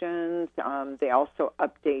questions, they also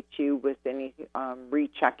update you with any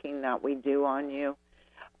rechecking that we do on you.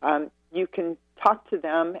 You can talk to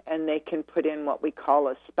them, and they can put in what we call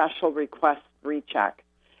a special request recheck.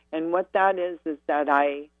 And what that is that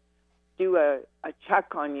I do a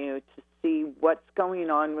check on you to see what's going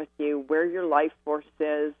on with you, where your life force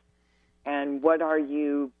is, and what are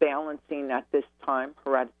you balancing at this time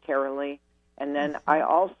hereditarily. And then I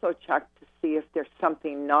also check to see if there's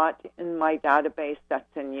something not in my database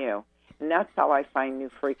that's in you. And that's how I find new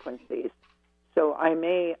frequencies. So I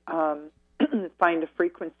may find a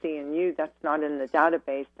frequency in you that's not in the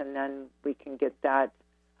database, and then we can get that.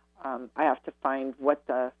 I have to find what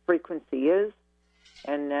the frequency is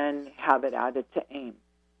and then have it added to AIM.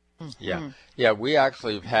 Yeah, we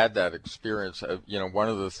actually have had that experience. One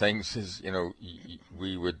of the things is,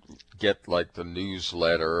 we would get like the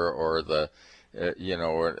newsletter or the,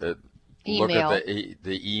 look at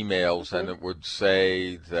the emails, and it would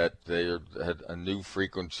say that a new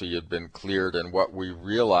frequency had been cleared, and what we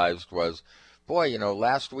realized was, boy,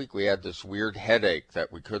 last week we had this weird headache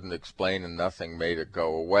that we couldn't explain, and nothing made it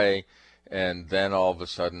go away, and then all of a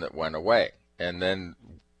sudden it went away. And then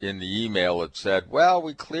in the email it said, well,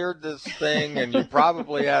 we cleared this thing and you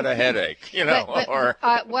probably had a headache,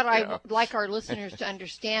 I'd like our listeners to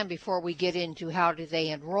understand before we get into how do they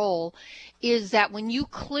enroll is that when you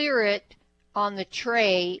clear it on the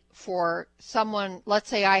tray for someone, let's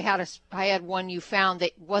say I had one you found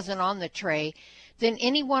that wasn't on the tray, then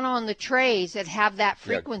anyone on the trays that have that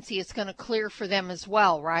frequency, it's going to clear for them as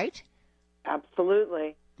well, right?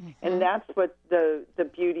 Absolutely. And that's what the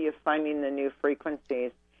beauty of finding the new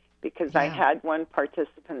frequencies. Because I had one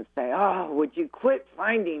participant say, oh, would you quit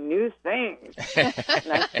finding new things? And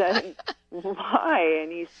I said, why?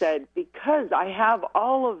 And he said, because I have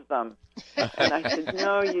all of them. And I said,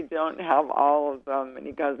 no, you don't have all of them. And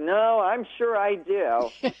he goes, no, I'm sure I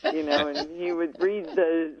do. And he would read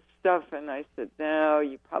the stuff, and I said, no,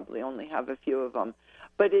 you probably only have a few of them.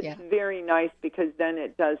 But it's very nice because then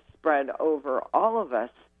it does spread over all of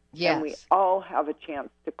us. Yes. And we all have a chance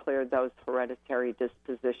to clear those hereditary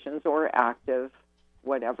dispositions or active,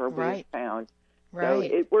 whatever we found. Right. So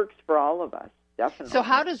it works for all of us, definitely. So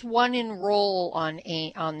how does one enroll on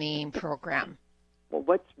the AIM program? Well,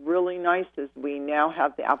 what's really nice is we now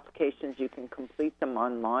have the applications. You can complete them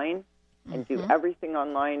online and do everything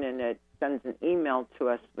online, and it sends an email to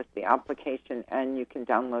us with the application, and you can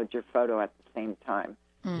download your photo at the same time.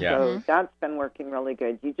 So that's been working really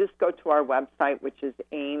good. You just go to our website, which is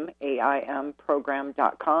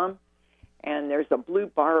aimprogram.com, and there's a blue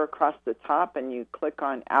bar across the top, and you click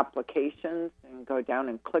on applications and go down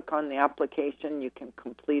and click on the application. You can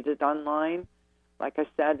complete it online, like I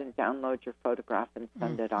said, and download your photograph and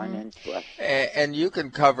send it on in to us. And you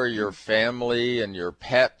can cover your family and your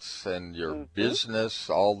pets and your business,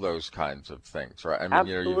 all those kinds of things, right? I mean,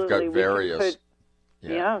 Absolutely. You've got various.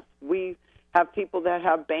 Yes, we have people that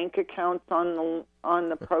have bank accounts on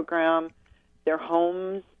the program, their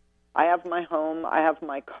homes. I have my home. I have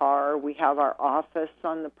my car. We have our office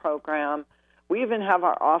on the program. We even have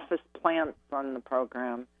our office plants on the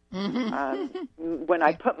program. When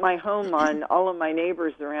I put my home on, all of my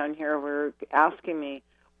neighbors around here were asking me,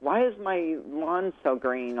 why is my lawn so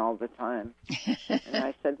green all the time? And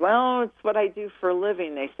I said, well, it's what I do for a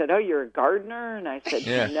living. They said, oh, you're a gardener? And I said,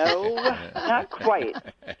 no, not quite.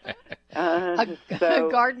 A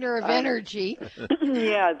gardener of energy.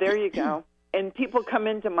 Yeah, there you go. And people come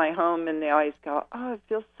into my home and they always go, oh, it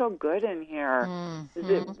feels so good in here. Is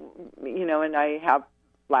it, and I have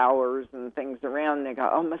flowers and things around. They go,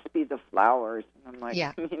 oh, must be the flowers. And I'm like,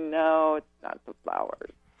 no, it's not the flowers.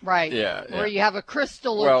 Right. Yeah. Where you have a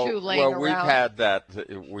crystal or two laying around. Well, we've had that.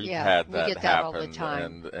 We get that happen, all the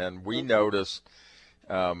time. And we noticed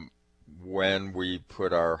when we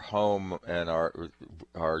put our home and our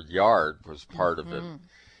yard was part of it.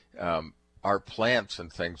 Our plants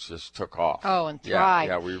and things just took off. Oh, and thrive.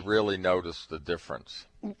 Yeah, we really noticed the difference.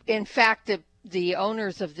 In fact, the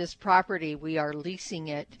owners of this property, we are leasing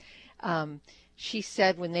it. She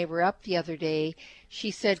said when they were up the other day, she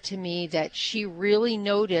said to me that she really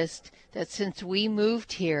noticed that since we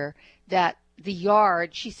moved here, that the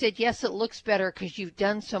yard, she said, yes, it looks better because you've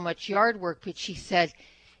done so much yard work, but she said,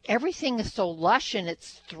 everything is so lush and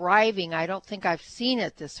it's thriving. I don't think I've seen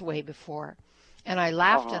it this way before. And I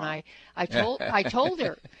laughed and I told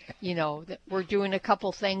her, that we're doing a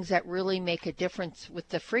couple things that really make a difference with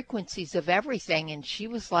the frequencies of everything. And she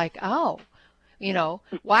was like, oh,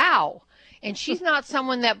 wow. And she's not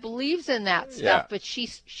someone that believes in that stuff, but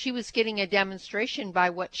she was getting a demonstration by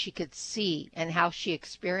what she could see and how she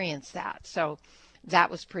experienced that. So that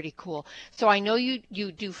was pretty cool. So I know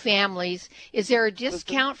you do families. Is there a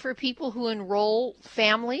discount for people who enroll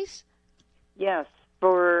families? Yes.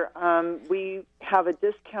 We have a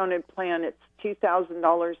discounted plan. It's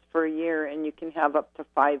 $2,000 for a year, and you can have up to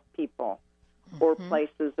 5 people or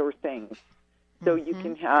places or things. So you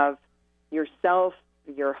can have yourself,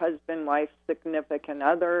 your husband, wife, significant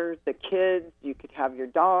other, the kids. You could have your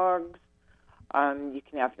dogs. You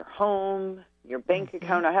can have your home, your bank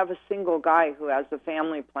account. I have a single guy who has a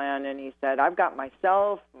family plan, and he said, I've got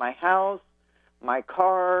myself, my house, my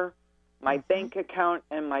car, my bank account,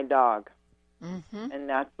 and my dog. And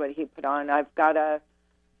that's what he put on. I've got a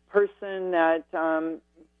person that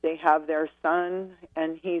they have their son,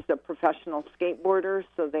 and he's a professional skateboarder,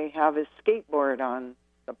 so they have his skateboard on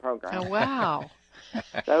the program. Oh, wow.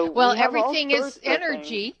 So well, everything is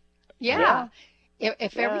energy. Yeah.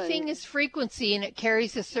 If Yeah, everything is frequency and it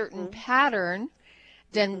carries a certain pattern,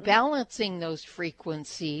 then balancing those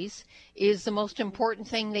frequencies is the most important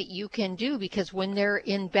thing that you can do, because when they're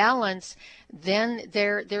in balance, then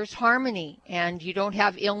there's harmony, and you don't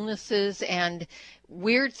have illnesses and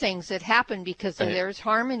weird things that happen because there's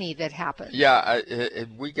harmony that happens. Yeah,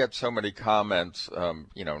 we get so many comments,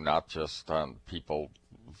 not just on people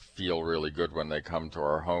feel really good when they come to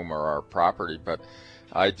our home or our property, but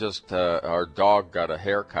our dog got a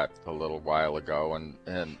haircut a little while ago,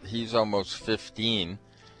 and he's almost 15,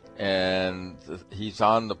 and he's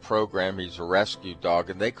on the program. He's a rescue dog,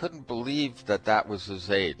 and they couldn't believe that was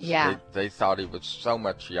his age. Yeah. They thought he was so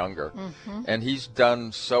much younger, and he's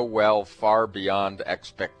done so well, far beyond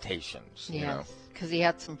expectations. Yes, because he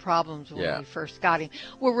had some problems when we first got him.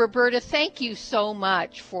 Well, Roberta, thank you so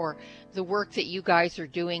much for the work that you guys are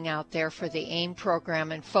doing out there for the AIM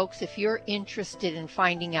program. And folks, if you're interested in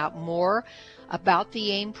finding out more about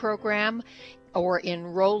the AIM program or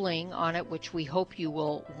enrolling on it, which we hope you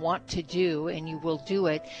will want to do, and you will do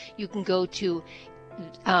it, you can go to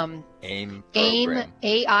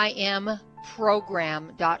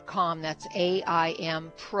AIMprogram.com. That's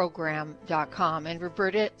AIMprogram.com. And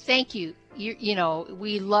Roberta, thank you.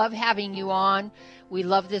 We love having you on. We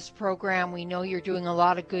love this program. We know you're doing a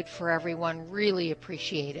lot of good for everyone. Really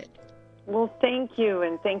appreciate it. Well, thank you,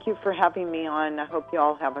 and thank you for having me on. I hope you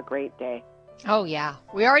all have a great day. Oh, yeah.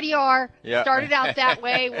 We already are. Yeah. Started out that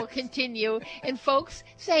way. We'll continue. And, folks,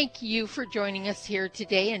 thank you for joining us here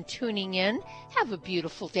today and tuning in. Have a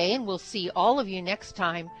beautiful day, and we'll see all of you next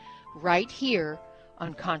time right here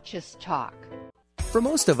on Conscious Talk. For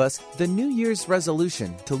most of us, the New Year's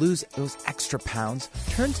resolution to lose those extra pounds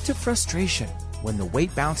turns to frustration when the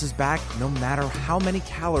weight bounces back no matter how many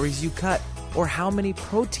calories you cut or how many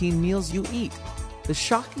protein meals you eat. The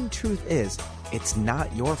shocking truth is, it's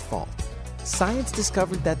not your fault. Science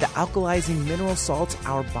discovered that the alkalizing mineral salts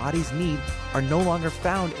our bodies need are no longer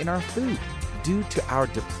found in our food due to our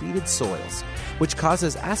depleted soils, which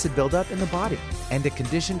causes acid buildup in the body and a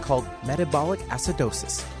condition called metabolic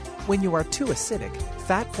acidosis. When you are too acidic,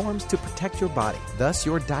 fat forms to protect your body. Thus,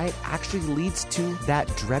 your diet actually leads to that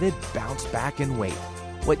dreaded bounce back in weight.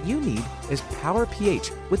 What you need is Power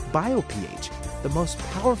pH with BioPH, the most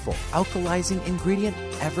powerful alkalizing ingredient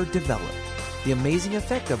ever developed. The amazing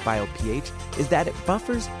effect of BioPH is that it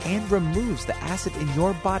buffers and removes the acid in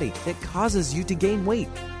your body that causes you to gain weight.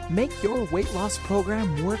 Make your weight loss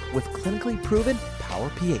program work with clinically proven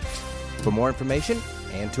Power pH. For more information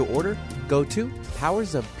and to order, go to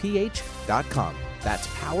powersofph.com. That's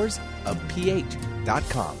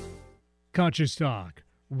powersofph.com. Conscious Talk,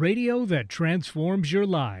 radio that transforms your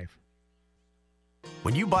life.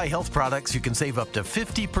 When you buy health products, you can save up to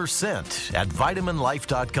 50% at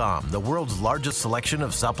vitaminlife.com, the world's largest selection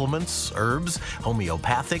of supplements, herbs,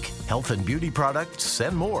 homeopathic, health and beauty products,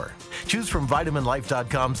 and more. Choose from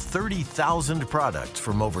vitaminlife.com's 30,000 products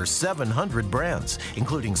from over 700 brands,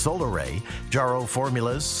 including Solaray, Jarrow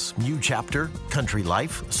Formulas, New Chapter, Country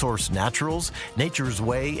Life, Source Naturals, Nature's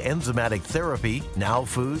Way, Enzymatic Therapy, Now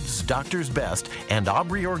Foods, Doctor's Best, and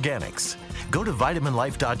Aubrey Organics. Go to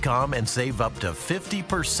vitaminlife.com and save up to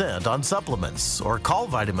 50% on supplements, or call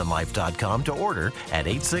vitaminlife.com to order at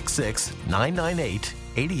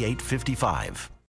 866-998-8855.